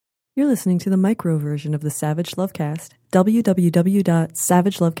You're listening to the micro version of the Savage Lovecast.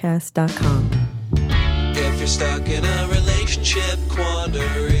 www.savagelovecast.com. If you're stuck in a relationship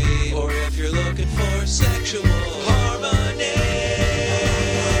quandary, or if you're looking for sexual harmony,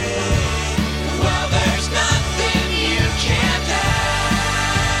 well, there's nothing you can't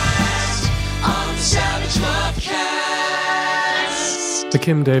ask on the Savage Lovecast. The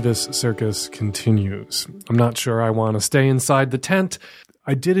Kim Davis circus continues. I'm not sure I want to stay inside the tent.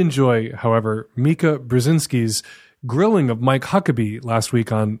 I did enjoy, however, Mika Brzezinski's grilling of Mike Huckabee last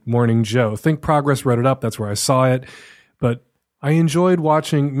week on Morning Joe. Think Progress wrote it up. That's where I saw it. But I enjoyed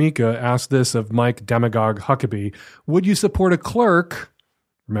watching Mika ask this of Mike Demagogue Huckabee. Would you support a clerk?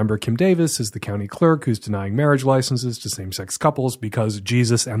 Remember, Kim Davis is the county clerk who's denying marriage licenses to same-sex couples because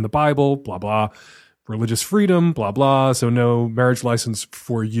Jesus and the Bible, blah, blah, religious freedom, blah, blah, so no marriage license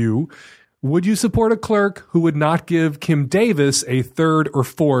for you. Would you support a clerk who would not give Kim Davis a third or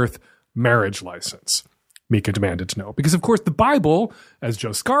fourth marriage license? Mika demanded to know. Because, of course, the Bible, as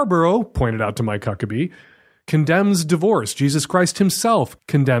Joe Scarborough pointed out to Mike Huckabee, condemns divorce. Jesus Christ himself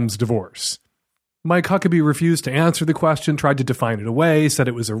condemns divorce. Mike Huckabee refused to answer the question, tried to define it away, said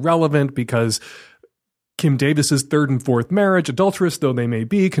it was irrelevant because Kim Davis's third and fourth marriage, adulterous though they may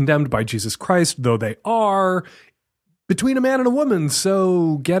be, condemned by Jesus Christ though they are, between a man and a woman,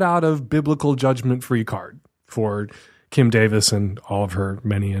 so get out of biblical judgment-free card for Kim Davis and all of her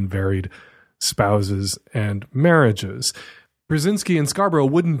many and varied spouses and marriages. Brzezinski and Scarborough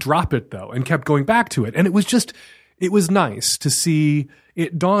wouldn't drop it, though, and kept going back to it. And it was nice to see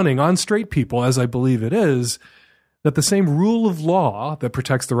it dawning on straight people, as I believe it is, that the same rule of law that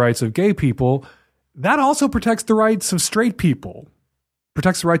protects the rights of gay people, that also protects the rights of straight people.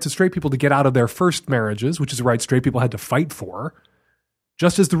 Protects the rights of straight people to get out of their first marriages, which is a right straight people had to fight for,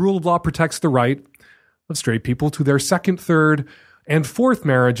 just as the rule of law protects the right of straight people to their second, third, and fourth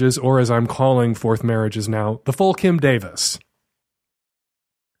marriages, or as I'm calling fourth marriages now, the full Kim Davis.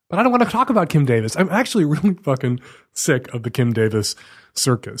 But I don't want to talk about Kim Davis. I'm actually really fucking sick of the Kim Davis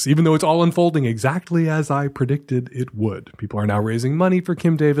circus, even though it's all unfolding exactly as I predicted it would. People are now raising money for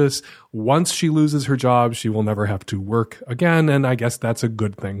Kim Davis. Once she loses her job, she will never have to work again, and I guess that's a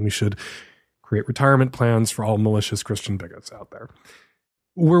good thing. We should create retirement plans for all malicious Christian bigots out there.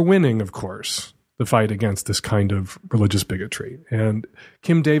 We're winning, of course, the fight against this kind of religious bigotry, and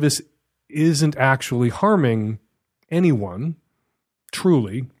Kim Davis isn't actually harming anyone,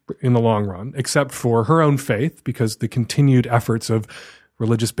 truly, in the long run, except for her own faith, because the continued efforts of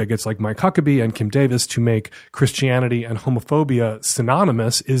religious bigots like Mike Huckabee and Kim Davis to make Christianity and homophobia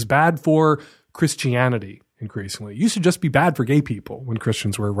synonymous is bad for Christianity increasingly. It used to just be bad for gay people when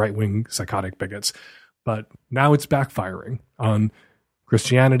Christians were right-wing psychotic bigots, but now it's backfiring on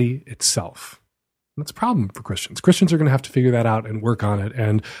Christianity itself. And that's a problem for Christians. Christians are going to have to figure that out and work on it,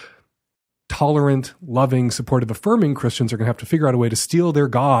 and tolerant, loving, supportive, affirming Christians are going to have to figure out a way to steal their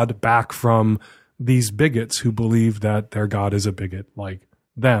God back from these bigots who believe that their God is a bigot like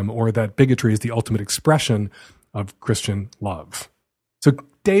them, or that bigotry is the ultimate expression of Christian love. So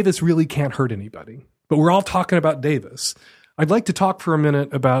Davis really can't hurt anybody. But we're all talking about Davis. I'd like to talk for a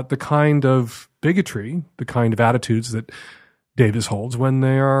minute about the kind of bigotry, the kind of attitudes that Davis holds when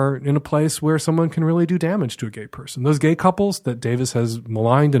they are in a place where someone can really do damage to a gay person. Those gay couples that Davis has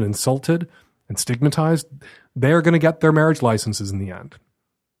maligned and insulted and stigmatized, they're going to get their marriage licenses in the end.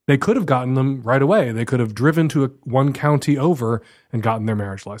 They could have gotten them right away. They could have driven to one county over and gotten their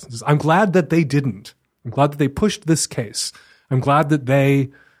marriage licenses. I'm glad that they didn't. I'm glad that they pushed this case. I'm glad that they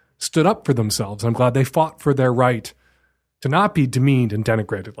stood up for themselves. I'm glad they fought for their right to not be demeaned and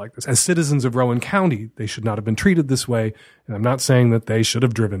denigrated like this. As citizens of Rowan County, they should not have been treated this way. And I'm not saying that they should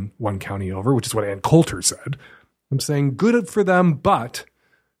have driven one county over, which is what Ann Coulter said. I'm saying good for them, but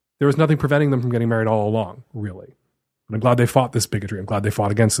there was nothing preventing them from getting married all along, really. And I'm glad they fought this bigotry. I'm glad they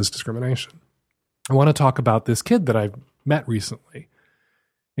fought against this discrimination. I want to talk about this kid that I've met recently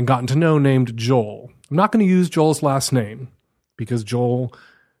and gotten to know named Joel. I'm not going to use Joel's last name because Joel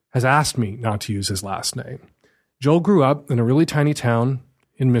has asked me not to use his last name. Joel grew up in a really tiny town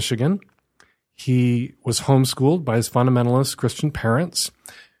in Michigan. He was homeschooled by his fundamentalist Christian parents.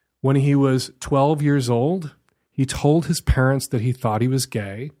 When he was 12 years old, he told his parents that he thought he was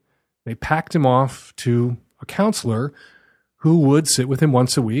gay. They packed him off to a counselor who would sit with him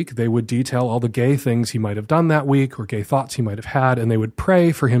once a week. They would detail all the gay things he might have done that week or gay thoughts he might have had, and they would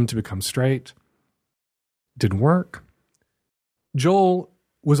pray for him to become straight. Didn't work. Joel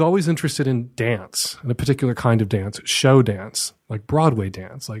was always interested in dance, in a particular kind of dance, show dance, like Broadway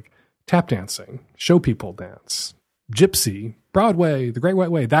dance, like tap dancing, show people dance, gypsy, Broadway, the Great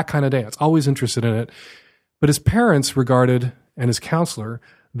White Way, that kind of dance, always interested in it. But his parents regarded, and his counselor,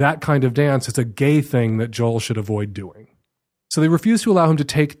 that kind of dance is a gay thing that Joel should avoid doing. So they refused to allow him to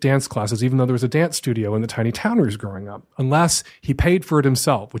take dance classes, even though there was a dance studio in the tiny town where he was growing up, unless he paid for it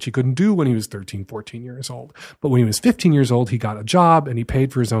himself, which he couldn't do when he was 13, 14 years old. But when he was 15 years old, he got a job and he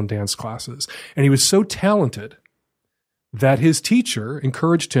paid for his own dance classes. And he was so talented that his teacher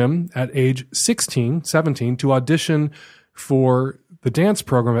encouraged him at age 16, 17 to audition for the dance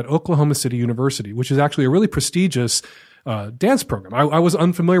program at Oklahoma City University, which is actually a really prestigious dance program. I was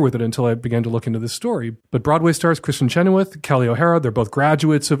unfamiliar with it until I began to look into this story. But Broadway stars Kristen Chenoweth, Kelly O'Hara, they're both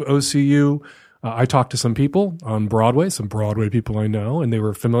graduates of OCU. I talked to some people on Broadway, some Broadway people I know, and they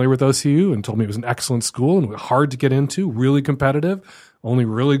were familiar with OCU and told me it was an excellent school and hard to get into, really competitive, only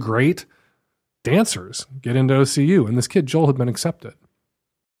really great dancers get into OCU. And this kid, Joel, had been accepted.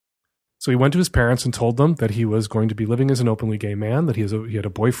 So he went to his parents and told them that he was going to be living as an openly gay man, that he had a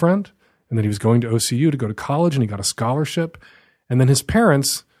boyfriend, and that he was going to OCU to go to college, and he got a scholarship. And then his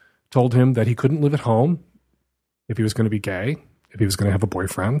parents told him that he couldn't live at home if he was going to be gay, if he was going to have a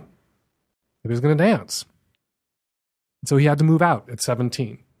boyfriend, if he was going to dance. And so he had to move out at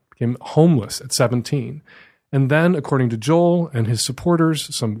 17, became homeless at 17. And then, according to Joel and his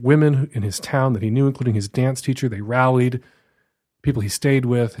supporters, some women in his town that he knew, including his dance teacher, they rallied, people he stayed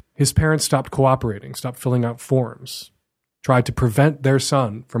with. His parents stopped cooperating, stopped filling out forms, tried to prevent their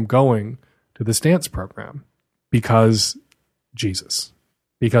son from going to this dance program because Jesus,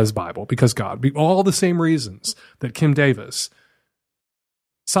 because Bible, because God, all the same reasons that Kim Davis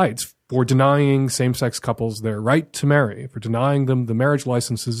cites for denying same-sex couples their right to marry, for denying them the marriage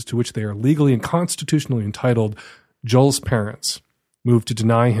licenses to which they are legally and constitutionally entitled. Joel's parents moved to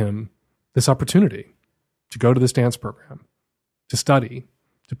deny him this opportunity to go to this dance program, to study,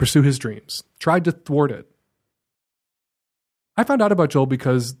 to pursue his dreams, tried to thwart it. I found out about Joel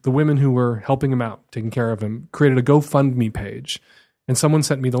because the women who were helping him out, taking care of him, created a GoFundMe page, and someone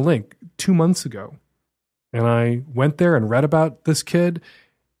sent me the link 2 months ago. And I went there and read about this kid,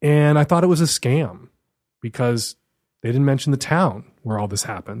 and I thought it was a scam because they didn't mention the town where all this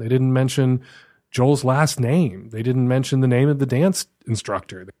happened. They didn't mention Joel's last name. They didn't mention the name of the dance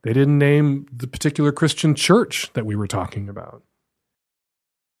instructor. They didn't name the particular Christian church that we were talking about.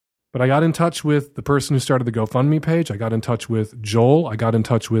 But I got in touch with the person who started the GoFundMe page. I got in touch with Joel. I got in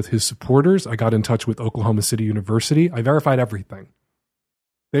touch with his supporters. I got in touch with Oklahoma City University. I verified everything.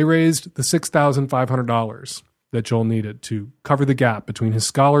 They raised the $6,500 that Joel needed to cover the gap between his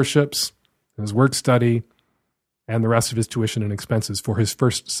scholarships, his work study, and the rest of his tuition and expenses for his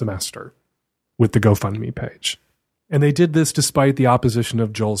first semester with the GoFundMe page. And they did this despite the opposition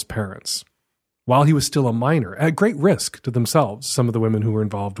of Joel's parents. While he was still a minor, at great risk to themselves, some of the women who were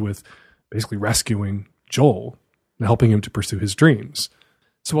involved with basically rescuing Joel and helping him to pursue his dreams.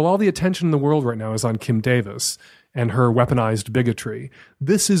 So while all the attention in the world right now is on Kim Davis and her weaponized bigotry,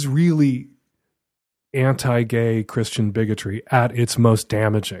 this is really anti-gay Christian bigotry at its most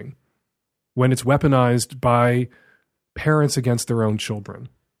damaging, when it's weaponized by parents against their own children,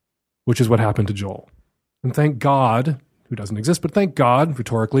 which is what happened to Joel. And thank God, who doesn't exist, but thank God,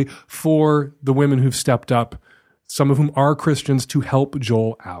 rhetorically, for the women who've stepped up, some of whom are Christians, to help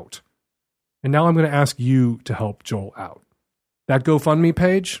Joel out. And now I'm going to ask you to help Joel out. That GoFundMe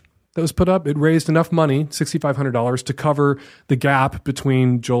page that was put up, it raised enough money, $6,500, to cover the gap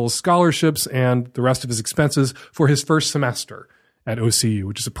between Joel's scholarships and the rest of his expenses for his first semester at OCU,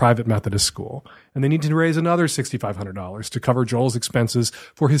 which is a private Methodist school. And they need to raise another $6,500 to cover Joel's expenses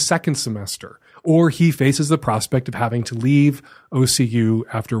for his second semester, or he faces the prospect of having to leave OCU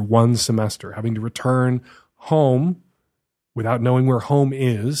after one semester, having to return home without knowing where home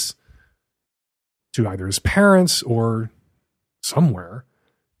is to either his parents or somewhere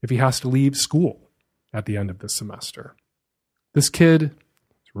if he has to leave school at the end of this semester. This kid is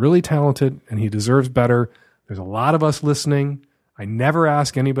really talented and he deserves better. There's a lot of us listening. I never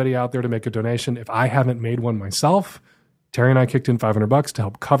ask anybody out there to make a donation if I haven't made one myself. Terry and I kicked in $500 to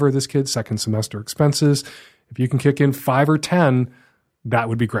help cover this kid's second semester expenses. If you can kick in 5 or 10, that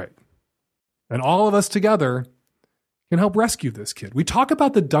would be great. And all of us together can help rescue this kid. We talk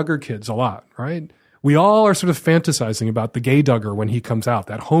about the Duggar kids a lot, right? We all are sort of fantasizing about the gay Duggar when he comes out,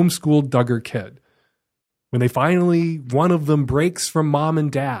 that homeschooled Duggar kid. When they finally, one of them breaks from mom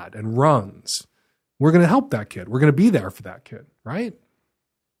and dad and runs, we're going to help that kid. We're going to be there for that kid, right?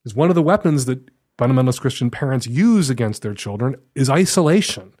 Because one of the weapons that fundamentalist Christian parents use against their children is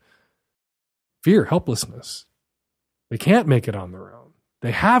isolation, fear, helplessness. They can't make it on their own.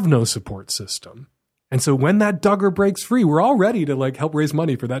 They have no support system. And so when that Duggar breaks free, we're all ready to help raise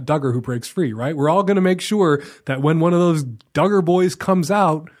money for that Duggar who breaks free, right? We're all going to make sure that when one of those Duggar boys comes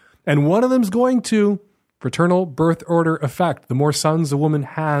out, and one of them's going to Fraternal birth order effect. The more sons a woman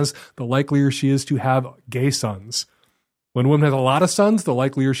has, the likelier she is to have gay sons. When a woman has a lot of sons, the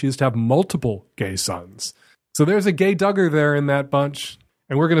likelier she is to have multiple gay sons. So there's a gay Duggar there in that bunch,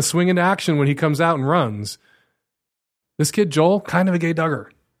 and we're going to swing into action when he comes out and runs. This kid, Joel, kind of a gay Duggar.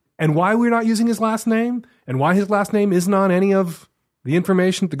 And why we're not using his last name, and why his last name isn't on any of the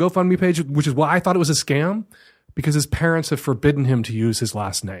information at the GoFundMe page, which is why I thought it was a scam, because his parents have forbidden him to use his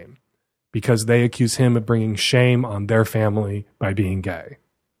last name, because they accuse him of bringing shame on their family by being gay.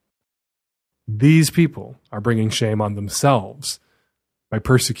 These people are bringing shame on themselves by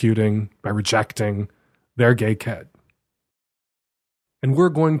persecuting, by rejecting their gay kid. And we're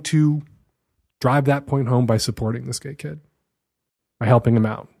going to drive that point home by supporting this gay kid, by helping him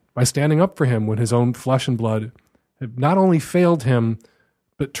out, by standing up for him when his own flesh and blood have not only failed him,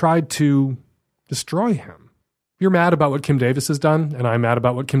 but tried to destroy him. If you're mad about what Kim Davis has done, and I'm mad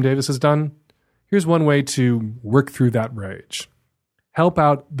about what Kim Davis has done, here's one way to work through that rage. Help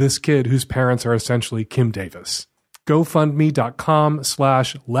out this kid whose parents are essentially Kim Davis.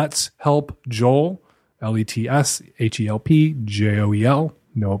 GoFundMe.com/Let'sHelpJoel, LetShelpJoel,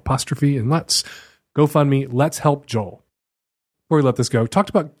 no apostrophe in Let's. GoFundMe, Let's Help Joel. Before we let this go, talked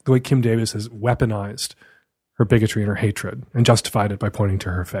about the way Kim Davis has weaponized her bigotry and her hatred and justified it by pointing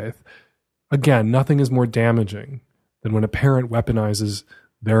to her faith. Again, nothing is more damaging than when a parent weaponizes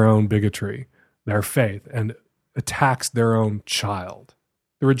their own bigotry, their faith, and attacks their own child.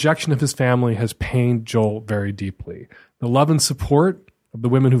 The rejection of his family has pained Joel very deeply. The love and support of the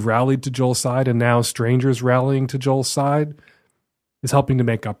women who've rallied to Joel's side, and now strangers rallying to Joel's side, is helping to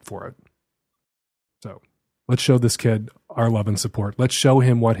make up for it. So let's show this kid our love and support. Let's show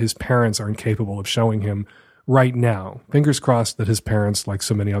him what his parents are incapable of showing him right now. Fingers crossed that his parents, like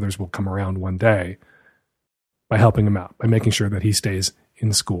so many others, will come around one day by helping him out, by making sure that he stays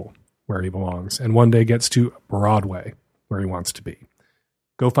in school where he belongs and one day gets to Broadway where he wants to be.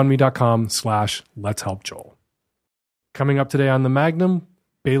 GoFundMe.com/Let'sHelpJoel. Coming up today on the Magnum,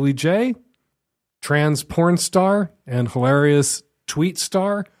 Bailey J., trans porn star and hilarious tweet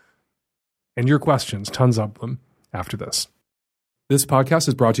star, and your questions, tons of them, after this. This podcast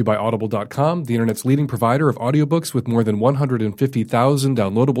is brought to you by Audible.com, the internet's leading provider of audiobooks with more than 150,000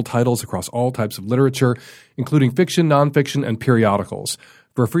 downloadable titles across all types of literature, including fiction, nonfiction, and periodicals.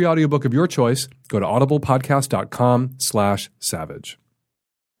 For a free audiobook of your choice, go to audiblepodcast.com/savage.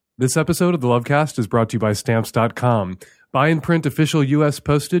 This episode of the Lovecast is brought to you by Stamps.com. Buy and print official U.S.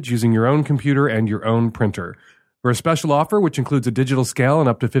 postage using your own computer and your own printer. For a special offer, which includes a digital scale and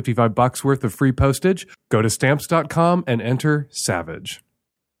up to $55 worth of free postage, go to Stamps.com and enter SAVAGE.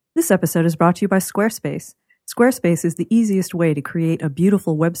 This episode is brought to you by Squarespace. Squarespace is the easiest way to create a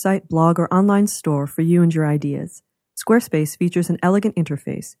beautiful website, blog, or online store for you and your ideas. Squarespace features an elegant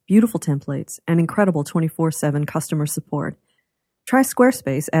interface, beautiful templates, and incredible 24/7 customer support. Try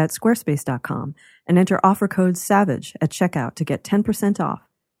Squarespace at squarespace.com and enter offer code SAVAGE at checkout to get 10% off.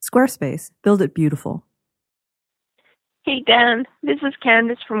 Squarespace, build it beautiful. Hey, Dan, this is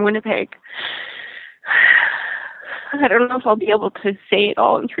Candace from Winnipeg. I don't know if I'll be able to say it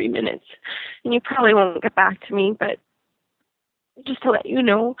all in 3 minutes, and you probably won't get back to me, but just to let you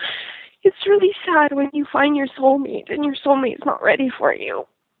know, it's really sad when you find your soulmate and your soulmate's not ready for you.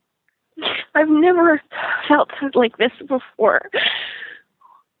 I've never felt like this before,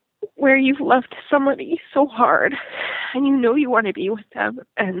 where you've loved somebody so hard and you know you want to be with them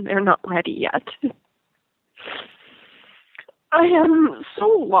and they're not ready yet. I am so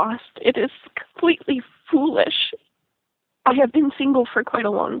lost. It is completely foolish. I have been single for quite a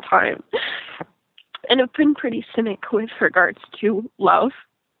long time and have been pretty cynic with regards to love.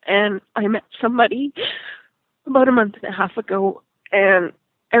 And I met somebody about a month and a half ago, and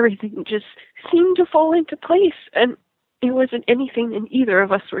everything just seemed to fall into place. And it wasn't anything that either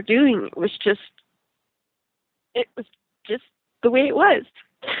of us were doing. It was just the way it was.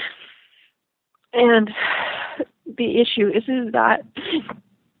 And the issue is that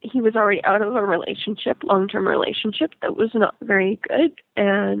he was already out of a long-term relationship that was not very good.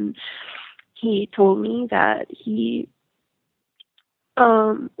 And he told me that he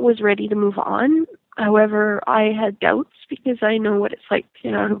was ready to move on. However, I had doubts because I know what it's like to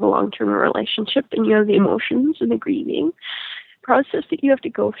get out of a long-term relationship, and you have the emotions and the grieving process that you have to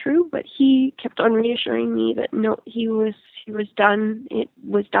go through. But he kept on reassuring me that no, he was done. It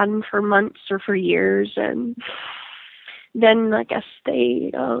was done for months or for years, and then I guess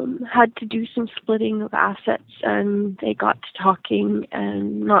they had to do some splitting of assets, and they got to talking,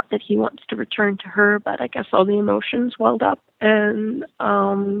 and not that he wants to return to her, but I guess all the emotions welled up, and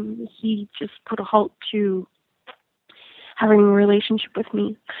he just put a halt to having a relationship with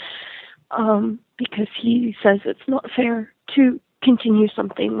me. because he says it's not fair to continue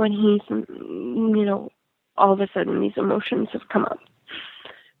something when he's, you know, all of a sudden these emotions have come up.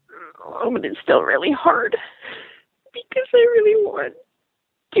 Oh, but it's still really hard because I really want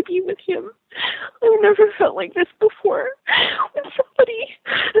to be with him. I've never felt like this before with somebody.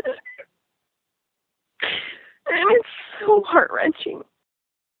 And it's so heart-wrenching.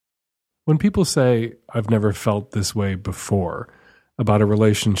 When people say, I've never felt this way before about a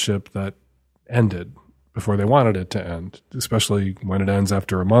relationship that ended before they wanted it to end, especially when it ends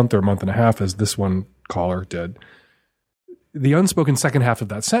after a month or a month and a half, as this one caller did, the unspoken second half of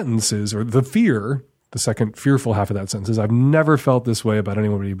that sentence is, or the fear, the second fearful half of that sentence is, I've never felt this way about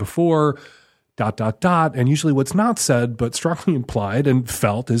anybody before, ... And usually what's not said, but strongly implied and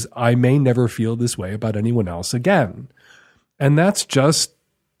felt is, I may never feel this way about anyone else again. And that's just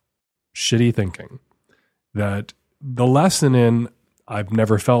shitty thinking. That the lesson in, I've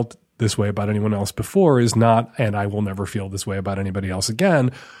never felt this way about anyone else before is not, and I will never feel this way about anybody else again.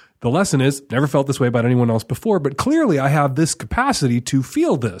 The lesson is, never felt this way about anyone else before, but clearly I have this capacity to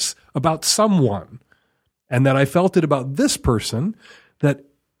feel this about someone. And that I felt it about this person, that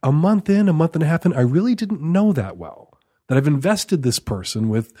a month in, a month and a half in, I really didn't know that well. That I've invested this person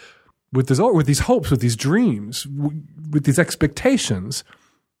with these hopes, with these dreams, with these expectations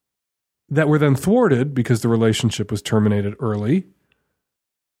that were then thwarted because the relationship was terminated early.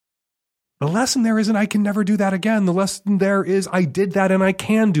 The lesson there isn't I can never do that again. The lesson there is I did that and I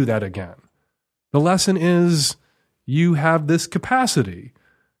can do that again. The lesson is you have this capacity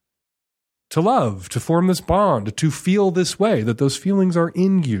to love, to form this bond, to feel this way, that those feelings are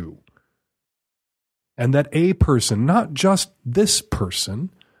in you. And that a person, not just this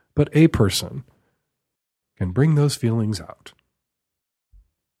person, but a person, can bring those feelings out.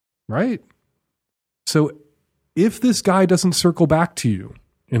 Right? So if this guy doesn't circle back to you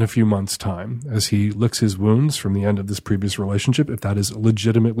in a few months' time, as he licks his wounds from the end of this previous relationship, if that is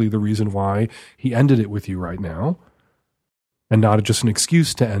legitimately the reason why he ended it with you right now, and not just an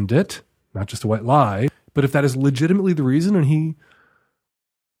excuse to end it, not just a white lie, but if that is legitimately the reason and he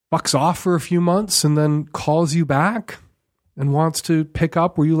fucks off for a few months and then calls you back and wants to pick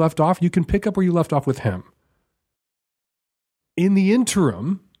up where you left off, you can pick up where you left off with him. In the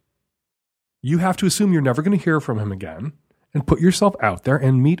interim, you have to assume you're never going to hear from him again and put yourself out there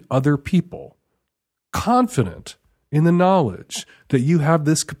and meet other people, confident in the knowledge that you have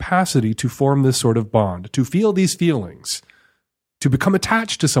this capacity to form this sort of bond, to feel these feelings, to become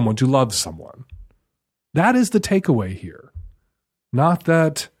attached to someone, to love someone. That is the takeaway here. Not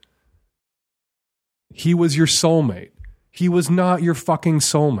that he was your soulmate. He was not your fucking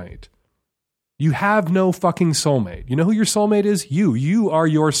soulmate. You have no fucking soulmate. You know who your soulmate is? You. You are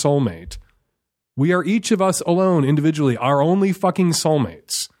your soulmate. We are each of us alone, individually, our only fucking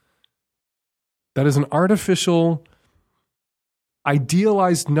soulmates. That is an artificial,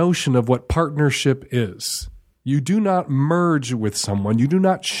 idealized notion of what partnership is. You do not merge with someone. You do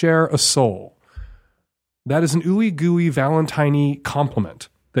not share a soul. That is an ooey-gooey, Valentine-y compliment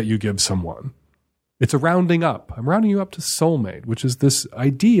that you give someone. It's a rounding up. I'm rounding you up to soulmate, which is this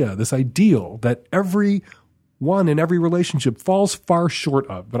idea, this ideal that every one in every relationship falls far short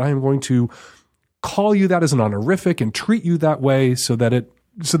of. But I am going to call you that as an honorific and treat you that way so that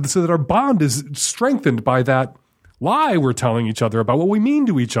our bond is strengthened by that lie we're telling each other about what we mean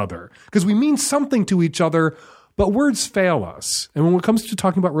to each other. Because we mean something to each other, but words fail us. And when it comes to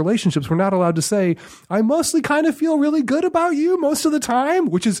talking about relationships, we're not allowed to say, I mostly kind of feel really good about you most of the time,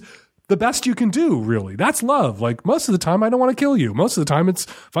 which is the best you can do, really. That's love. Like, most of the time, I don't want to kill you. Most of the time, it's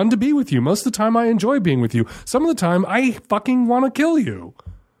fun to be with you. Most of the time, I enjoy being with you. Some of the time, I fucking want to kill you.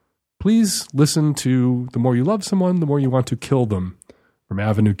 Please listen to The More You Love Someone, The More You Want to Kill Them from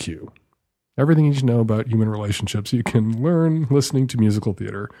Avenue Q. Everything you should know about human relationships you can learn listening to musical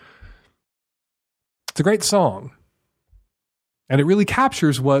theater. It's a great song. And it really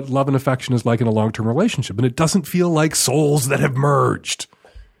captures what love and affection is like in a long-term relationship. And it doesn't feel like souls that have merged.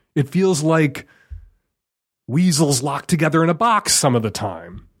 It feels like weasels locked together in a box some of the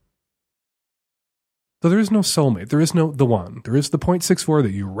time. So there is no soulmate. There is no the one. There is the 0.64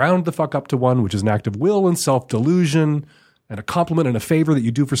 that you round the fuck up to one, which is an act of will and self-delusion and a compliment and a favor that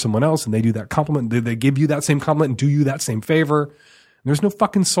you do for someone else, and they do that compliment. They give you that same compliment and do you that same favor. And there's no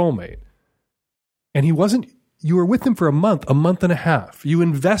fucking soulmate. And you were with him for a month and a half. You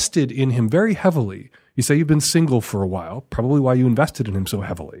invested in him very heavily. You say you've been single for a while, probably why you invested in him so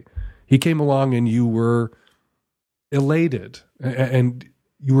heavily. He came along and you were elated and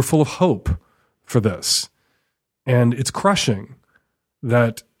you were full of hope for this. And it's crushing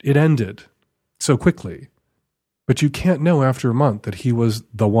that it ended so quickly. But you can't know after a month that he was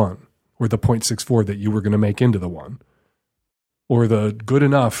the one or the 0.64 that you were going to make into the 1, or the good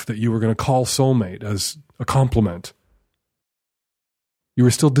enough that you were going to call soulmate as a compliment. You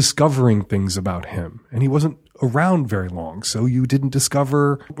were still discovering things about him, and he wasn't around very long, so you didn't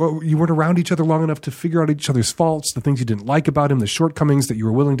discover, or you weren't around each other long enough to figure out each other's faults, the things you didn't like about him, the shortcomings that you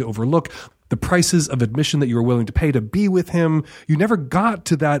were willing to overlook, the prices of admission that you were willing to pay to be with him. You never got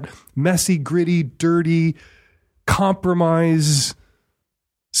to that messy, gritty, dirty, compromise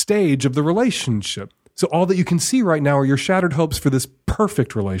stage of the relationship. So all that you can see right now are your shattered hopes for this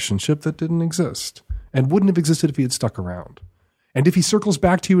perfect relationship that didn't exist and wouldn't have existed if he had stuck around. And if he circles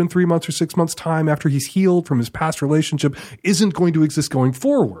back to you in 3 months or 6 months' time after he's healed from his past relationship, isn't going to exist going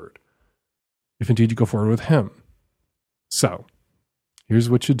forward, if indeed you go forward with him. So, here's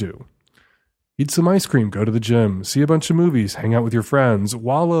what you do. Eat some ice cream, go to the gym, see a bunch of movies, hang out with your friends,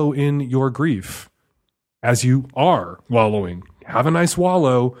 wallow in your grief as you are wallowing. Have a nice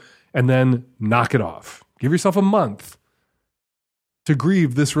wallow, and then knock it off. Give yourself a month to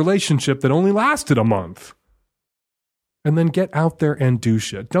grieve this relationship that only lasted a month. And then get out there and do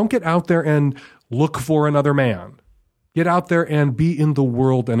shit. Don't get out there and look for another man. Get out there and be in the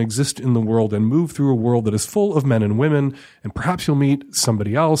world and exist in the world and move through a world that is full of men and women. And perhaps you'll meet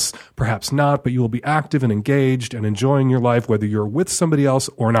somebody else, perhaps not, but you will be active and engaged and enjoying your life, whether you're with somebody else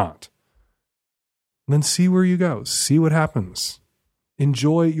or not. And then see where you go. See what happens.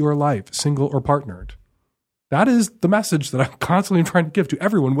 Enjoy your life, single or partnered. That is the message that I'm constantly trying to give to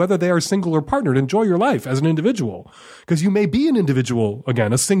everyone, whether they are single or partnered. Enjoy your life as an individual, because you may be an individual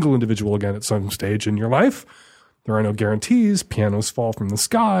again, a single individual again at some stage in your life. There are no guarantees. Pianos fall from the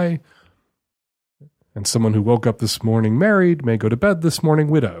sky. And someone who woke up this morning married may go to bed this morning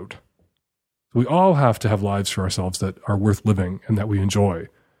widowed. We all have to have lives for ourselves that are worth living and that we enjoy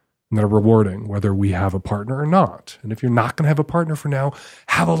and that are rewarding, whether we have a partner or not. And if you're not going to have a partner for now,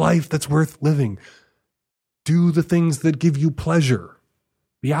 have a life that's worth living. Do the things that give you pleasure.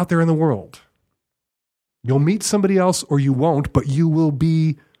 Be out there in the world. You'll meet somebody else or you won't, but you will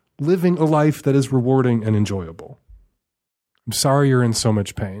be living a life that is rewarding and enjoyable. I'm sorry you're in so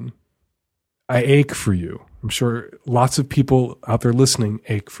much pain. I ache for you. I'm sure lots of people out there listening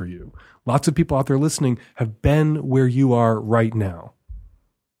ache for you. Lots of people out there listening have been where you are right now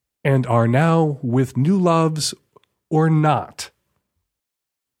and are now with new loves or not,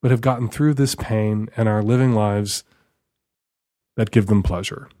 but have gotten through this pain and are living lives that give them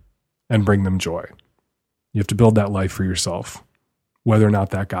pleasure and bring them joy. You have to build that life for yourself, whether or not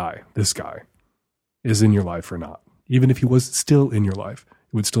that guy, this guy, is in your life or not. Even if he was still in your life,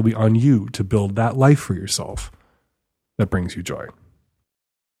 it would still be on you to build that life for yourself that brings you joy.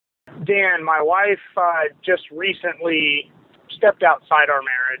 Dan, my wife just recently stepped outside our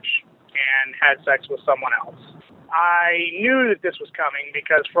marriage and had sex with someone else. I knew that this was coming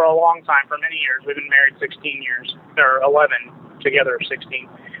because for a long time, for many years, we've been married 16 years, or 11, together 16.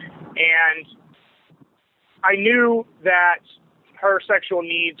 And I knew that her sexual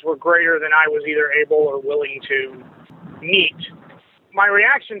needs were greater than I was either able or willing to meet. My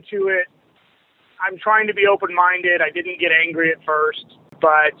reaction to it, I'm trying to be open-minded. I didn't get angry at first,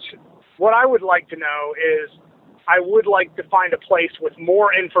 but what I would like to know is I would like to find a place with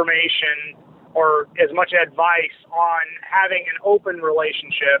more information or as much advice on having an open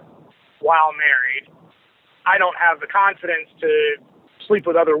relationship while married. I don't have the confidence to sleep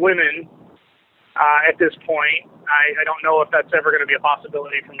with other women at this point. I don't know if that's ever going to be a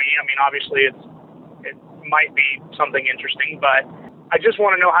possibility for me. I mean, obviously it might be something interesting, but I just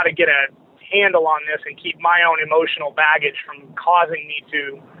want to know how to get a handle on this and keep my own emotional baggage from causing me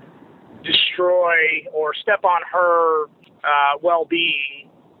to destroy or step on her well-being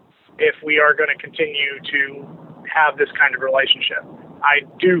if we are going to continue to have this kind of relationship. I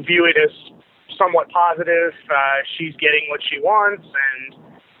do view it as somewhat positive. She's getting what she wants, and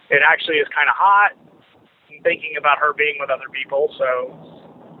it actually is kind of hot thinking about her being with other people. So,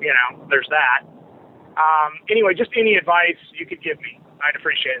 you know, there's that. Anyway, just any advice you could give me, I'd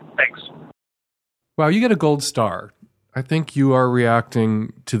appreciate it. Thanks. Wow, you get a gold star. I think you are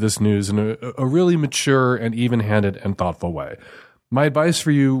reacting to this news in a really mature and even-handed and thoughtful way. My advice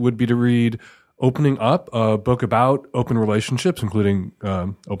for you would be to read Opening Up, a book about open relationships, including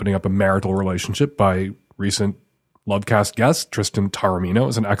opening up a marital relationship by recent Lovecast guest Tristan Taormino.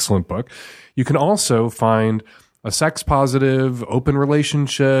 Is an excellent book. You can also find a sex-positive, open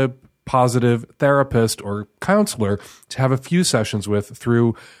relationship, positive therapist or counselor to have a few sessions with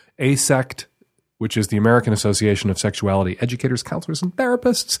through AASECT, which is the American Association of Sexuality Educators, Counselors, and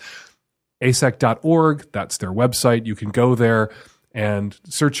Therapists. AASECT.org, that's their website. You can go there and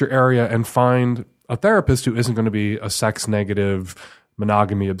search your area and find a therapist who isn't going to be a sex-negative,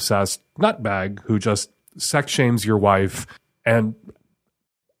 monogamy obsessed nutbag who just sex shames your wife and,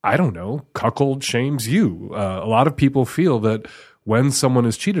 I don't know, cuckold shames you. A lot of people feel that when someone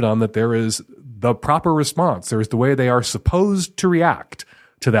is cheated on, that there is the proper response. There is the way they are supposed to react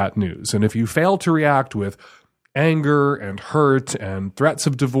to that news. And if you fail to react with anger and hurt and threats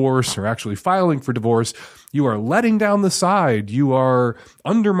of divorce or actually filing for divorce, you are letting down the side. You are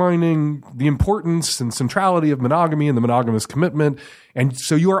undermining the importance and centrality of monogamy and the monogamous commitment. And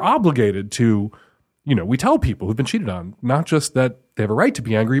so you are obligated to, we tell people who've been cheated on, not just that they have a right to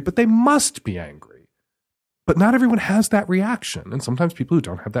be angry, but they must be angry. But not everyone has that reaction. And sometimes people who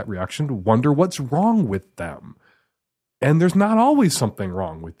don't have that reaction wonder what's wrong with them. And there's not always something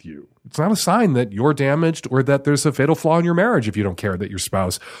wrong with you. It's not a sign that you're damaged or that there's a fatal flaw in your marriage if you don't care that your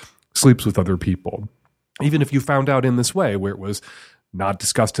spouse sleeps with other people. Even if you found out in this way, where it was not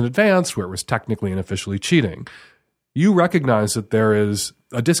discussed in advance, where it was technically and officially cheating, you recognize that there is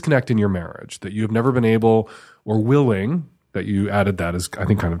a disconnect in your marriage, that you have never been able or willing, that you added that is, I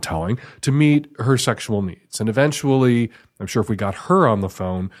think, kind of telling, to meet her sexual needs. And eventually, I'm sure if we got her on the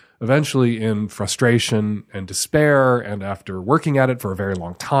phone, eventually in frustration and despair, and after working at it for a very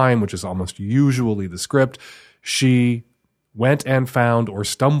long time, which is almost usually the script, she went and found or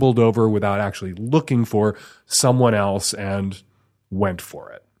stumbled over without actually looking for someone else and went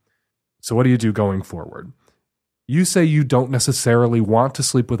for it. So what do you do going forward? You say you don't necessarily want to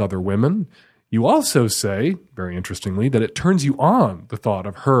sleep with other women. You also say, very interestingly, that it turns you on, the thought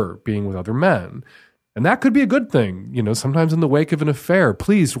of her being with other men. And that could be a good thing. Sometimes in the wake of an affair,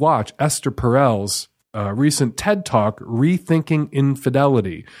 please watch Esther Perel's recent TED Talk, Rethinking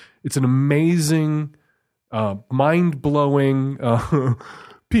Infidelity. It's an amazing, mind-blowing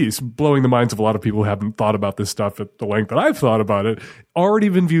piece, blowing the minds of a lot of people who haven't thought about this stuff at the length that I've thought about it. Already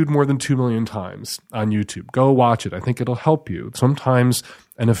been viewed more than 2 million times on YouTube. Go watch it. I think it'll help you. Sometimes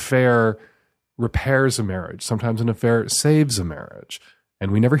an affair repairs a marriage. Sometimes an affair saves a marriage.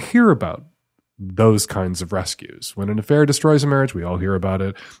 And we never hear about those kinds of rescues. When an affair destroys a marriage, we all hear about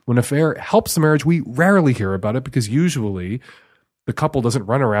it. When an affair helps the marriage, we rarely hear about it because usually the couple doesn't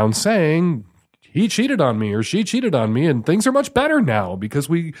run around saying, he cheated on me or she cheated on me and things are much better now because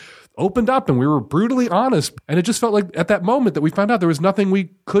we opened up and we were brutally honest. And it just felt like at that moment that we found out there was nothing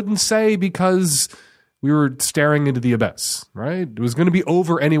we couldn't say because we were staring into the abyss, right? It was going to be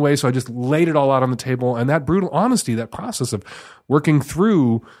over anyway, so I just laid it all out on the table. And that brutal honesty, that process of working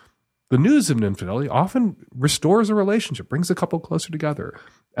through the news of an infidelity often restores a relationship, brings a couple closer together.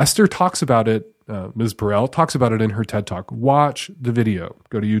 Esther talks about it, Ms. Perel talks about it in her TED Talk. Watch the video.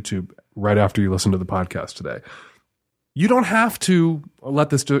 Go to YouTube right after you listen to the podcast today. You don't have to let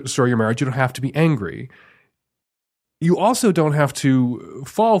this destroy your marriage. You don't have to be angry. You also don't have to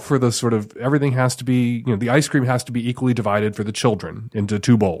fall for the sort of everything has to be, the ice cream has to be equally divided for the children into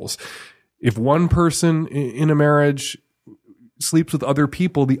 2 bowls. If one person in a marriage sleeps with other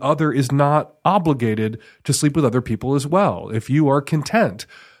people, the other is not obligated to sleep with other people as well. If you are content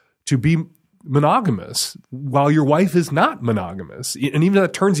to be monogamous while your wife is not monogamous, and even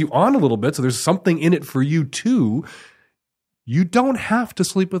that turns you on a little bit, so there's something in it for you too, you don't have to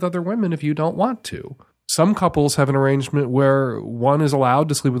sleep with other women if you don't want to. Some couples have an arrangement where one is allowed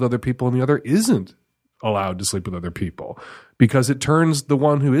to sleep with other people and the other isn't allowed to sleep with other people because it turns the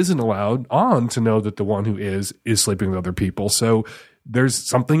one who isn't allowed on to know that the one who is sleeping with other people. So there's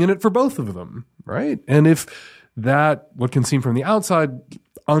something in it for both of them, right? And if that, what can seem from the outside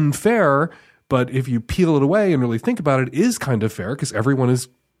unfair, but if you peel it away and really think about it, is kind of fair because everyone is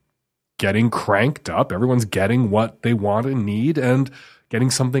getting cranked up. Everyone's getting what they want and need and getting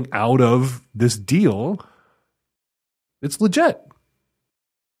something out of this deal. It's legit.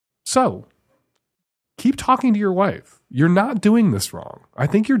 So keep talking to your wife. You're not doing this wrong. I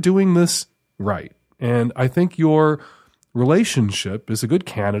think you're doing this right. And I think your relationship is a good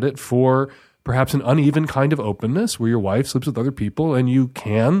candidate for perhaps an uneven kind of openness where your wife sleeps with other people and you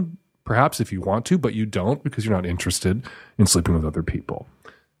can, perhaps if you want to, but you don't because you're not interested in sleeping with other people.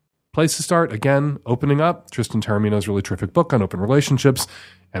 Place to start, again, opening up. Tristan Taormino's really terrific book on open relationships,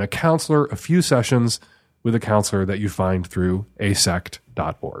 and a counselor, a few sessions with a counselor that you find through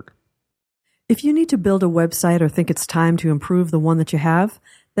asect.org. If you need to build a website or think it's time to improve the one that you have,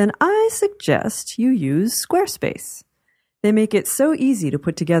 then I suggest you use Squarespace. They make it so easy to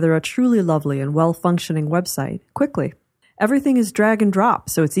put together a truly lovely and well-functioning website quickly. Everything is drag and drop,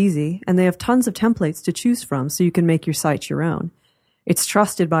 so it's easy, and they have tons of templates to choose from so you can make your site your own. It's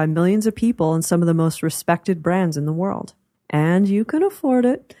trusted by millions of people and some of the most respected brands in the world. And you can afford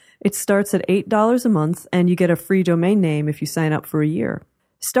it. It starts at $8 a month, and you get a free domain name if you sign up for a year.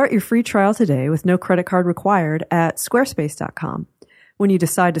 Start your free trial today with no credit card required at squarespace.com. When you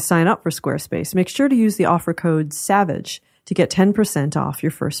decide to sign up for Squarespace, make sure to use the offer code SAVAGE to get 10% off your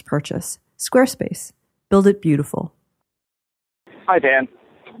first purchase. Squarespace. Build it beautiful. Hi, Dan.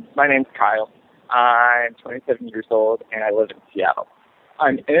 My name's Kyle. I'm 27 years old, and I live in Seattle.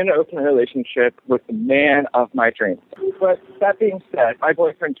 I'm in an open relationship with the man of my dreams. But that being said, my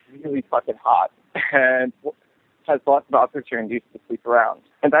boyfriend's really fucking hot and has lots of opportunities to sleep around.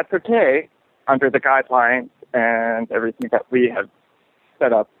 And that's okay under the guidelines and everything that we have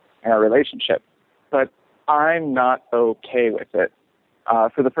set up in our relationship. But I'm not okay with it.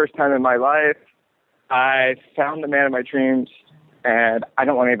 For the first time in my life, I found the man of my dreams, and I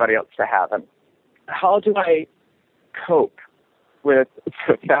don't want anybody else to have him. How do I cope with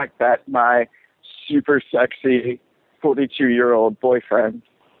the fact that my super sexy 42-year-old boyfriend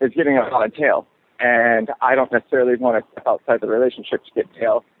is getting a lot of tail? And I don't necessarily want to step outside the relationship to get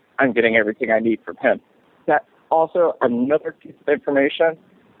tail. I'm getting everything I need from him. That also, another piece of information,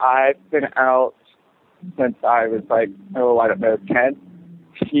 I've been out since I was 10.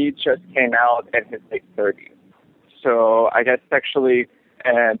 He just came out in his late 30s. So I guess sexually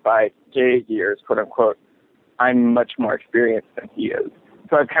and by gay years, quote unquote, I'm much more experienced than he is.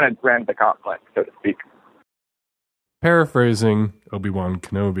 So I've kind of ran the gauntlet, so to speak. Paraphrasing Obi-Wan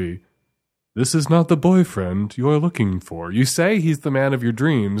Kenobi, this is not the boyfriend you're looking for. You say he's the man of your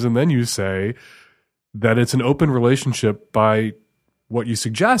dreams, and then you say that it's an open relationship by what you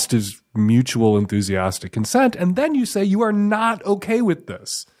suggest is mutual enthusiastic consent, and then you say you are not okay with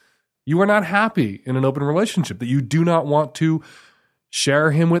this. You are not happy in an open relationship, that you do not want to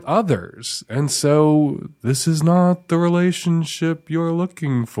share him with others. And so this is not the relationship you're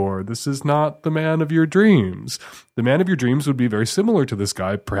looking for. This is not the man of your dreams. The man of your dreams would be very similar to this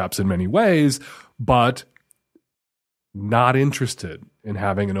guy, perhaps in many ways, but not interested in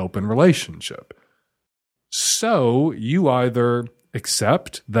having an open relationship. So you either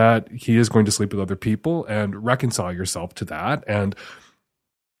accept that he is going to sleep with other people and reconcile yourself to that and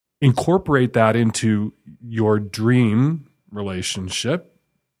incorporate that into your dream relationship,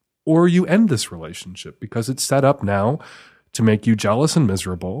 or you end this relationship because it's set up now to make you jealous and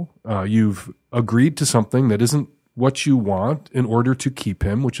miserable. You've agreed to something that isn't what you want in order to keep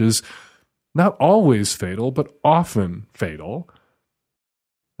him, which is not always fatal, but often fatal.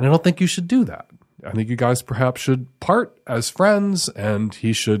 And I don't think you should do that. I think you guys perhaps should part as friends, and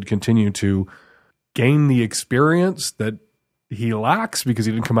he should continue to gain the experience that he lacks because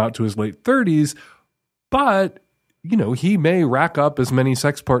he didn't come out to his late 30s. But, you know, he may rack up as many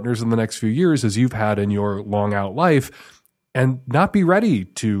sex partners in the next few years as you've had in your long out life and not be ready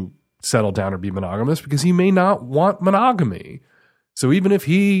to settle down or be monogamous because he may not want monogamy. So even if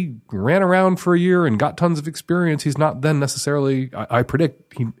he ran around for a year and got tons of experience, he's not then necessarily, I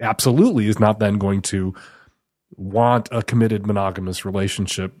predict, he absolutely is not then going to want a committed monogamous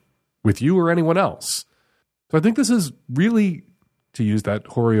relationship with you or anyone else. So I think this is really, to use that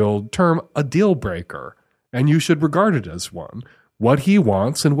hoary old term, a deal breaker. And you should regard it as one. What he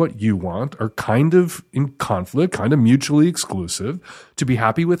wants and what you want are kind of in conflict, kind of mutually exclusive. To be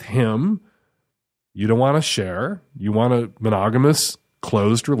happy with him, you don't want to share. You want a monogamous,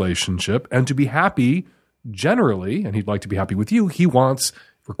 closed relationship. And to be happy, generally, and he'd like to be happy with you, he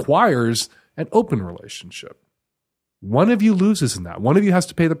requires an open relationship. One of you loses in that. One of you has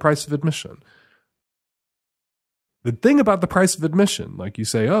to pay the price of admission. The thing about the price of admission, like you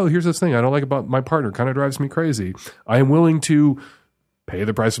say, oh, here's this thing I don't like about my partner, kind of drives me crazy. I am willing to pay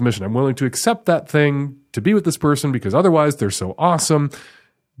the price of admission. I'm willing to accept that thing to be with this person because otherwise they're so awesome.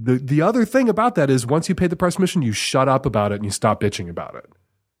 The other thing about that is once you pay the price of admission, you shut up about it and you stop bitching about it.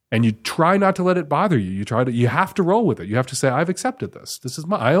 And you try not to let it bother you. You have to roll with it. You have to say, I've accepted this.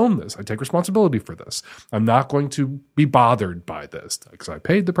 I own this. I take responsibility for this. I'm not going to be bothered by this because I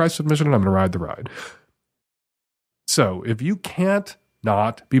paid the price of admission and I'm going to ride the ride. So if you can't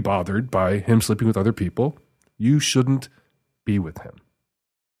not be bothered by him sleeping with other people, you shouldn't be with him.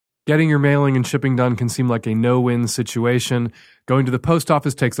 Getting your mailing and shipping done can seem like a no-win situation. Going to the post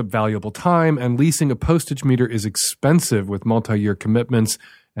office takes up valuable time, and leasing a postage meter is expensive with multi-year commitments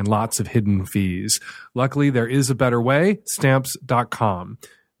and lots of hidden fees. Luckily, there is a better way, Stamps.com.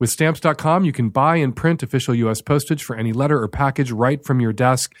 With Stamps.com, you can buy and print official U.S. postage for any letter or package right from your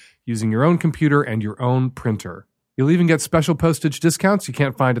desk using your own computer and your own printer. You'll even get special postage discounts you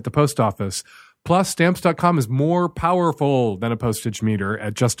can't find at the post office. Plus, Stamps.com is more powerful than a postage meter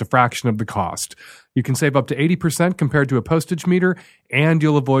at just a fraction of the cost. You can save up to 80% compared to a postage meter, and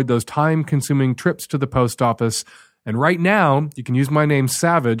you'll avoid those time-consuming trips to the post office. And right now, you can use my name,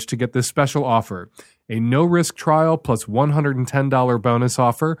 Savage, to get this special offer. A no-risk trial plus $110 bonus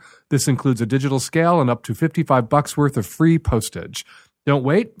offer. This includes a digital scale and up to $55 worth of free postage. Don't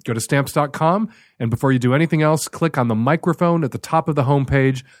wait. Go to Stamps.com, and before you do anything else, click on the microphone at the top of the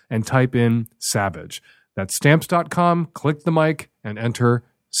homepage and type in Savage. That's Stamps.com, click the mic, and enter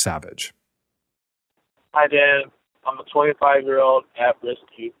Savage. Hi, Dan. I'm a 25-year-old at-risk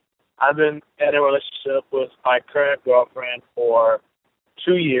youth. I've been in a relationship with my current girlfriend for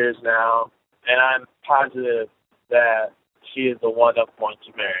 2 years now, and I'm positive that she is the one I'm going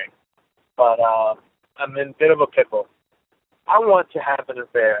to marry. But I'm in a bit of a pickle. I want to have an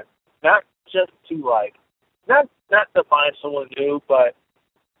affair, not just to not to find someone new, but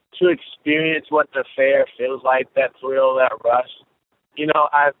to experience what the affair feels like, that thrill, that rush. You know,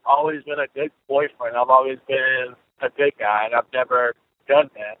 I've always been a good boyfriend. I've always been a good guy, and I've never done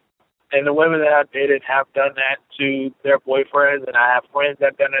that. And the women that I've dated have done that to their boyfriends, and I have friends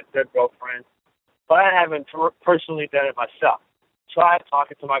that have done it to their girlfriends. But I haven't personally done it myself. Tried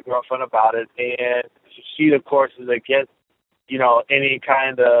talking to my girlfriend about it, and she, of course, is against, any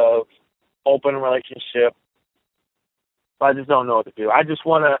kind of open relationship. But I just don't know what to do. I just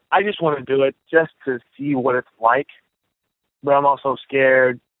want to do it just to see what it's like. But I'm also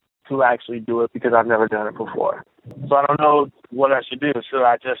scared to actually do it because I've never done it before. So I don't know what I should do. Should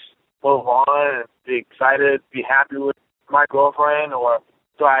I just move on and be excited, be happy with my girlfriend, or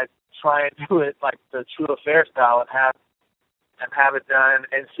do I try and do it like the true affair style and have it done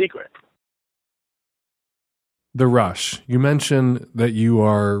in secret? The rush. You mentioned that you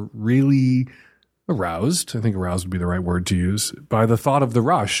are really aroused. I think aroused would be the right word to use by the thought of the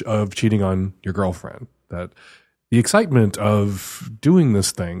rush of cheating on your girlfriend. That the excitement of doing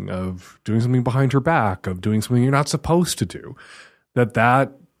this thing, of doing something behind her back, of doing something you're not supposed to do,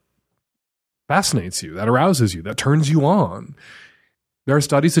 that fascinates you, that arouses you, that turns you on. There are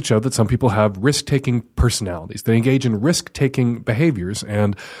studies that show that some people have risk-taking personalities. They engage in risk-taking behaviors,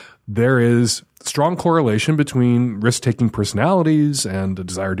 and there is strong correlation between risk-taking personalities and a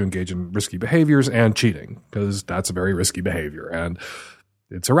desire to engage in risky behaviors and cheating, because that's a very risky behavior, and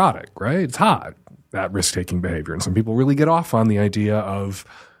it's erotic, right? It's hot, that risk-taking behavior. And some people really get off on the idea of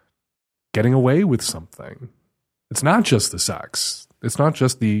getting away with something. It's not just the sex. It's not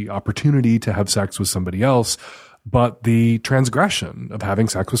just the opportunity to have sex with somebody else, but the transgression of having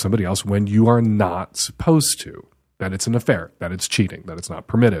sex with somebody else when you are not supposed to, that it's an affair, that it's cheating, that it's not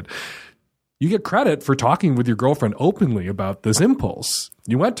permitted. You get credit for talking with your girlfriend openly about this impulse.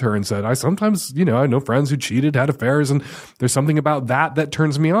 You went to her and said, I sometimes, I know friends who cheated, had affairs, and there's something about that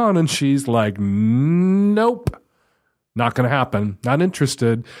turns me on. And she's like, nope, not going to happen, not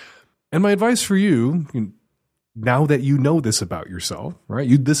interested. And my advice for you, now that you know this about yourself,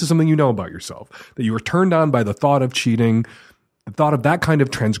 right? This is something you know about yourself, that you are turned on by the thought of cheating. The thought of that kind of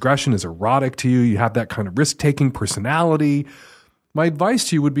transgression is erotic to you. You have that kind of risk-taking personality. My advice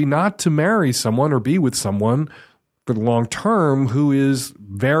to you would be not to marry someone or be with someone for the long term who is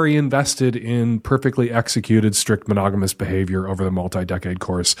very invested in perfectly executed strict monogamous behavior over the multi-decade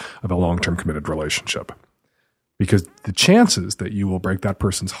course of a long-term committed relationship. Because the chances that you will break that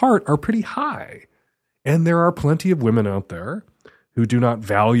person's heart are pretty high. And there are plenty of women out there who do not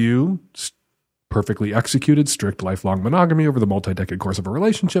value perfectly executed, strict, lifelong monogamy over the multi-decade course of a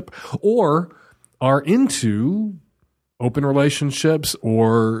relationship, or are into open relationships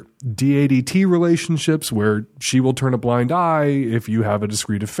or DADT relationships where she will turn a blind eye if you have a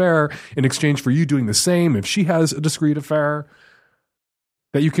discreet affair in exchange for you doing the same if she has a discreet affair,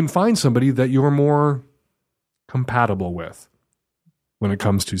 that you can find somebody that you're more compatible with when it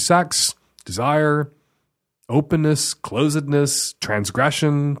comes to sex, desire, openness, closedness,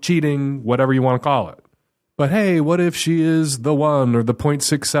 transgression, cheating, whatever you want to call it. But hey, what if she is the one or the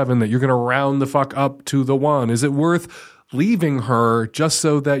 0.67 that you're going to round the fuck up to the one? Is it worth leaving her just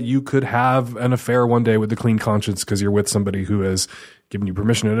so that you could have an affair one day with a clean conscience because you're with somebody who has given you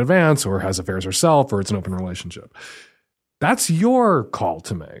permission in advance or has affairs herself or it's an open relationship? That's your call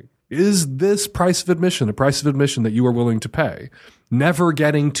to make. Is this price of admission a price of admission that you are willing to pay? Never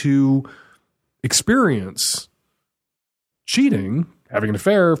getting to experience cheating, having an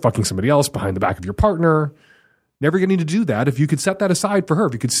affair, fucking somebody else behind the back of your partner, never getting to do that. If you could set that aside for her,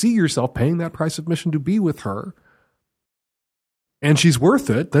 if you could see yourself paying that price of admission to be with her, and she's worth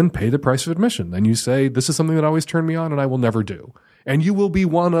it, then pay the price of admission. Then you say, this is something that always turned me on and I will never do. And you will be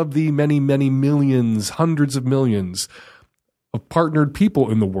one of the many, many millions, hundreds of millions of partnered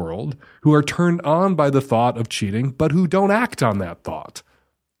people in the world who are turned on by the thought of cheating, but who don't act on that thought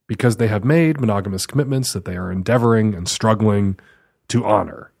because they have made monogamous commitments that they are endeavoring and struggling to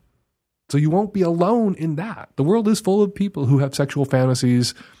honor. So you won't be alone in that. The world is full of people who have sexual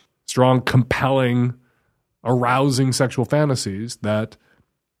fantasies, strong, compelling, arousing sexual fantasies that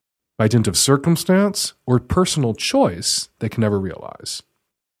by dint of circumstance or personal choice they can never realize.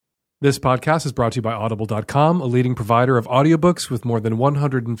 This podcast is brought to you by Audible.com, a leading provider of audiobooks with more than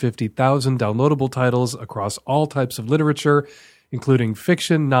 150,000 downloadable titles across all types of literature, including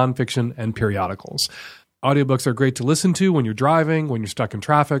fiction, nonfiction, and periodicals. Audiobooks are great to listen to when you're driving, when you're stuck in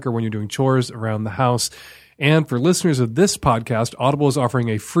traffic, or when you're doing chores around the house. And for listeners of this podcast, Audible is offering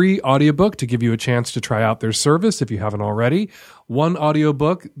a free audiobook to give you a chance to try out their service if you haven't already. One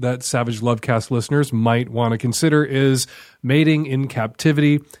audiobook that Savage Lovecast listeners might want to consider is Mating in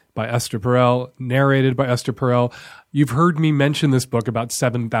Captivity by Esther Perel, narrated by Esther Perel. You've heard me mention this book about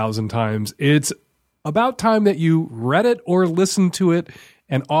 7,000 times. It's about time that you read it or listened to it,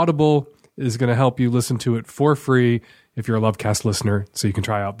 and Audible is going to help you listen to it for free if you're a Lovecast listener, so you can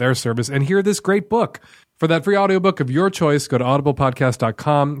try out their service and hear this great book. For that free audiobook of your choice, go to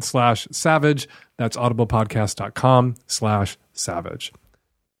audiblepodcast.com/savage. That's audiblepodcast.com/savage.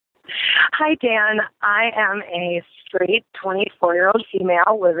 Hi, Dan. I am a straight 24-year-old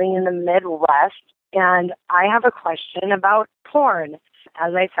female living in the Midwest, and I have a question about porn.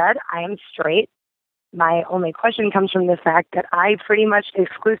 As I said, I am straight. My only question comes from the fact that I pretty much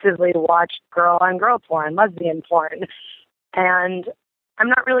exclusively watch girl-on-girl porn, lesbian porn, and I'm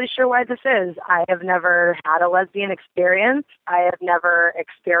not really sure why this is. I have never had a lesbian experience. I have never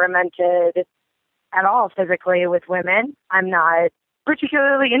experimented at all physically with women. I'm not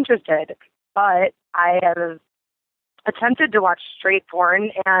particularly interested, but I have attempted to watch straight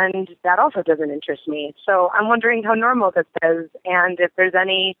porn, and that also doesn't interest me. So I'm wondering how normal this is, and if there's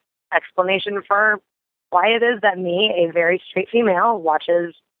any explanation for why it is that me, a very straight female,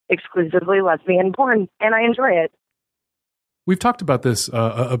 watches exclusively lesbian porn, and I enjoy it. We've talked about this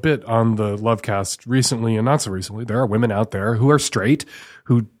a bit on the Lovecast recently and not so recently. There are women out there who are straight,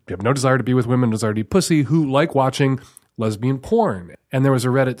 who have no desire to be with women, desire to be pussy, who like watching lesbian porn. And there was a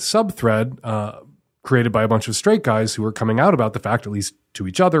Reddit subthread created by a bunch of straight guys who were coming out about the fact, at least to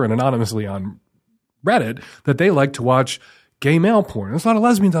each other and anonymously on Reddit, that they like to watch gay male porn. There's a lot of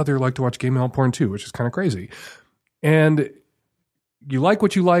lesbians out there who like to watch gay male porn too, which is kind of crazy. And you like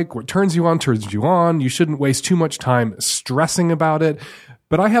what you like, what turns you on, turns you on. You shouldn't waste too much time stressing about it.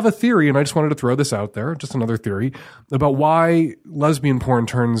 But I have a theory, and I just wanted to throw this out there, just another theory, about why lesbian porn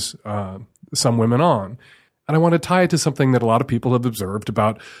turns some women on. And I want to tie it to something that a lot of people have observed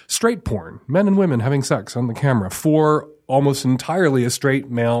about straight porn, men and women having sex on the camera for almost entirely a straight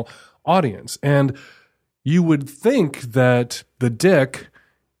male audience. And you would think that the dick,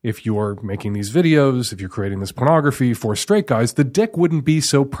 if you're making these videos, if you're creating this pornography for straight guys, the dick wouldn't be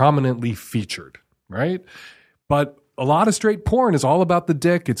so prominently featured, right? But a lot of straight porn is all about the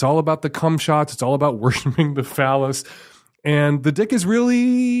dick. It's all about the cum shots. It's all about worshiping the phallus. And the dick is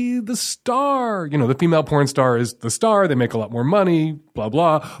really the star. You know, the female porn star is the star. They make a lot more money, blah,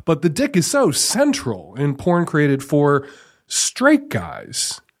 blah. But the dick is so central in porn created for straight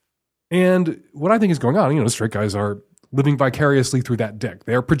guys. And what I think is going on, you know, straight guys are living vicariously through that dick.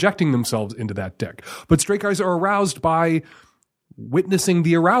 They are projecting themselves into that dick. But straight guys are aroused by witnessing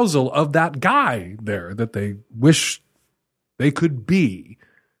the arousal of that guy there that they wish they could be.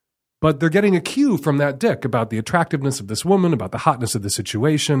 But they're getting a cue from that dick about the attractiveness of this woman, about the hotness of the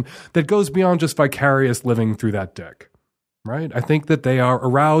situation that goes beyond just vicarious living through that dick, right? I think that they are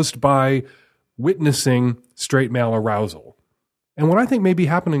aroused by witnessing straight male arousal. And what I think may be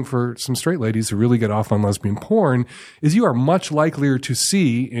happening for some straight ladies who really get off on lesbian porn is you are much likelier to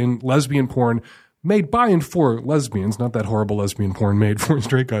see in lesbian porn made by and for lesbians, not that horrible lesbian porn made for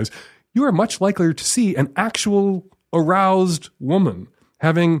straight guys. You are much likelier to see an actual aroused woman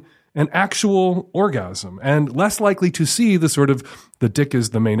having an actual orgasm, and less likely to see the sort of the dick is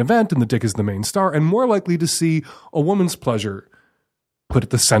the main event and the dick is the main star, and more likely to see a woman's pleasure put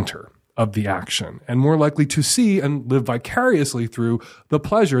at the center of the action, and more likely to see and live vicariously through the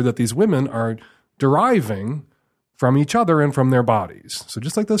pleasure that these women are deriving from each other and from their bodies. So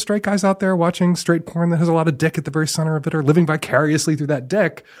just like those straight guys out there watching straight porn that has a lot of dick at the very center of it are living vicariously through that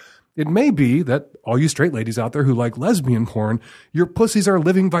dick, it may be that all you straight ladies out there who like lesbian porn, your pussies are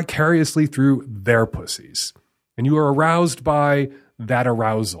living vicariously through their pussies. And you are aroused by that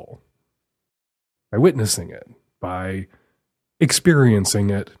arousal, by witnessing it, by experiencing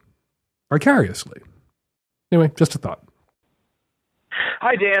it vicariously. Anyway, just a thought.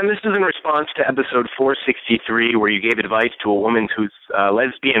 Hi, Dan. This is in response to episode 463, where you gave advice to a woman whose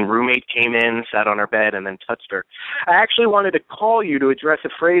lesbian roommate came in, sat on her bed, and then touched her. I actually wanted to call you to address a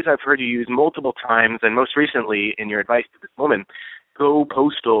phrase I've heard you use multiple times, and most recently in your advice to this woman. Go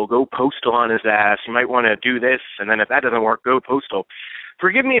postal on his ass. You might want to do this, and then if that doesn't work, go postal.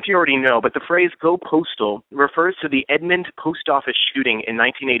 Forgive me if you already know, but the phrase "go postal" refers to the Edmond post office shooting in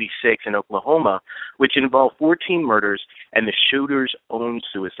 1986 in Oklahoma, which involved 14 murders and the shooter's own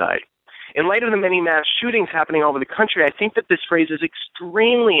suicide. In light of the many mass shootings happening all over the country, I think that this phrase is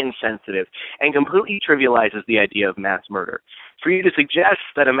extremely insensitive and completely trivializes the idea of mass murder. For you to suggest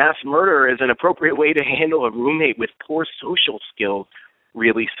that a mass murder is an appropriate way to handle a roommate with poor social skills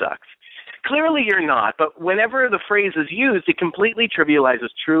really sucks. Clearly you're not, but whenever the phrase is used, it completely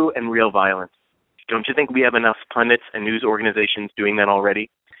trivializes true and real violence. Don't you think we have enough pundits and news organizations doing that already?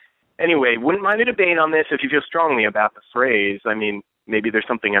 Anyway, wouldn't mind a debate on this if you feel strongly about the phrase. I mean, maybe there's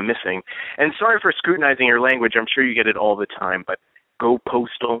something I'm missing. And sorry for scrutinizing your language. I'm sure you get it all the time, but go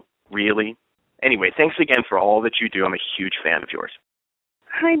postal, really? Anyway, thanks again for all that you do. I'm a huge fan of yours.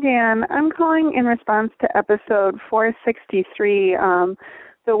 Hi, Dan. I'm calling in response to episode 463,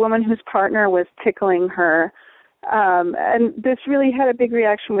 the woman whose partner was tickling her. And this really had a big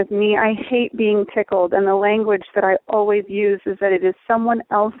reaction with me. I hate being tickled, and the language that I always use is that it is someone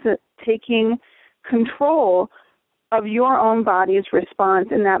else taking control of your own body's response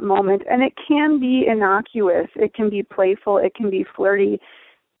in that moment. And it can be innocuous, it can be playful, it can be flirty.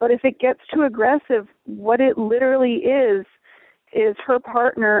 But if it gets too aggressive, what it literally is her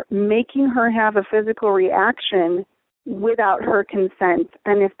partner making her have a physical reaction without her consent.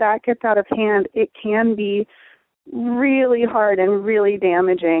 And if that gets out of hand, it can be really hard and really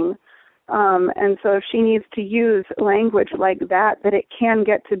damaging. And so if she needs to use language like that it can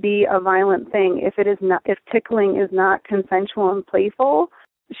get to be a violent thing. If tickling is not consensual and playful,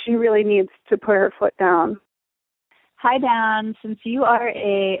 she really needs to put her foot down. Hi, Dan. Since you are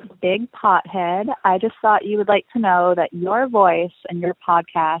a big pothead, I just thought you would like to know that your voice and your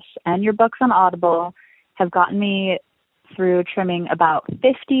podcasts and your books on Audible have gotten me through trimming about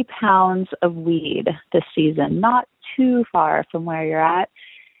 50 pounds of weed this season, not too far from where you're at.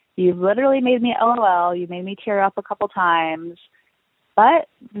 You've literally made me LOL. You made me tear up a couple times. But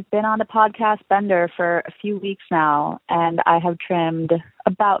I've been on a podcast bender for a few weeks now, and I have trimmed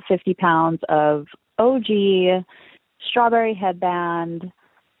about 50 pounds of OG, strawberry headband,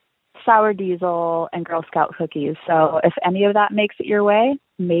 sour diesel, and Girl Scout cookies. So if any of that makes it your way,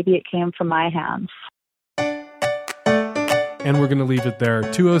 maybe it came from my hands. And we're going to leave it there.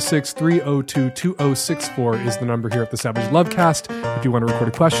 206-302-2064 is the number here at the Savage Lovecast. If you want to record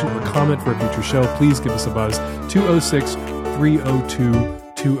a question or comment for a future show, please give us a buzz.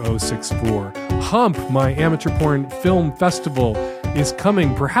 206-302-2064. Hump, my amateur porn film festival, is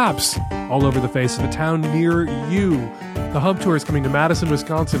coming perhaps all over the face of a town near you. The Hump Tour is coming to Madison,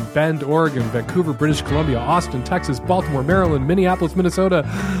 Wisconsin, Bend, Oregon, Vancouver, British Columbia, Austin, Texas, Baltimore, Maryland, Minneapolis, Minnesota,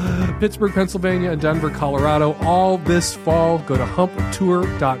 Pittsburgh, Pennsylvania, and Denver, Colorado, all this fall. Go to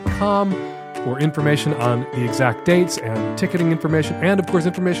humptour.com for information on the exact dates and ticketing information, and, of course,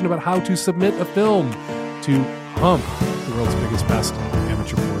 information about how to submit a film to Hump, the world's biggest, best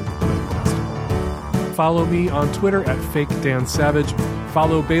amateur porn film festival. Follow me on Twitter at FakeDanSavage.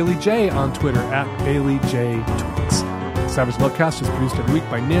 Follow Bailey J on Twitter at BaileyJTweets. Savage Lovecast is produced every week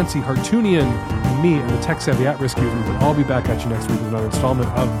by Nancy Hartunian and me and the tech-savvy at-risk user. We'll all be back at you next week with another installment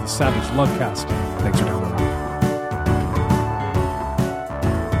of the Savage Lovecast. Thanks for downloading.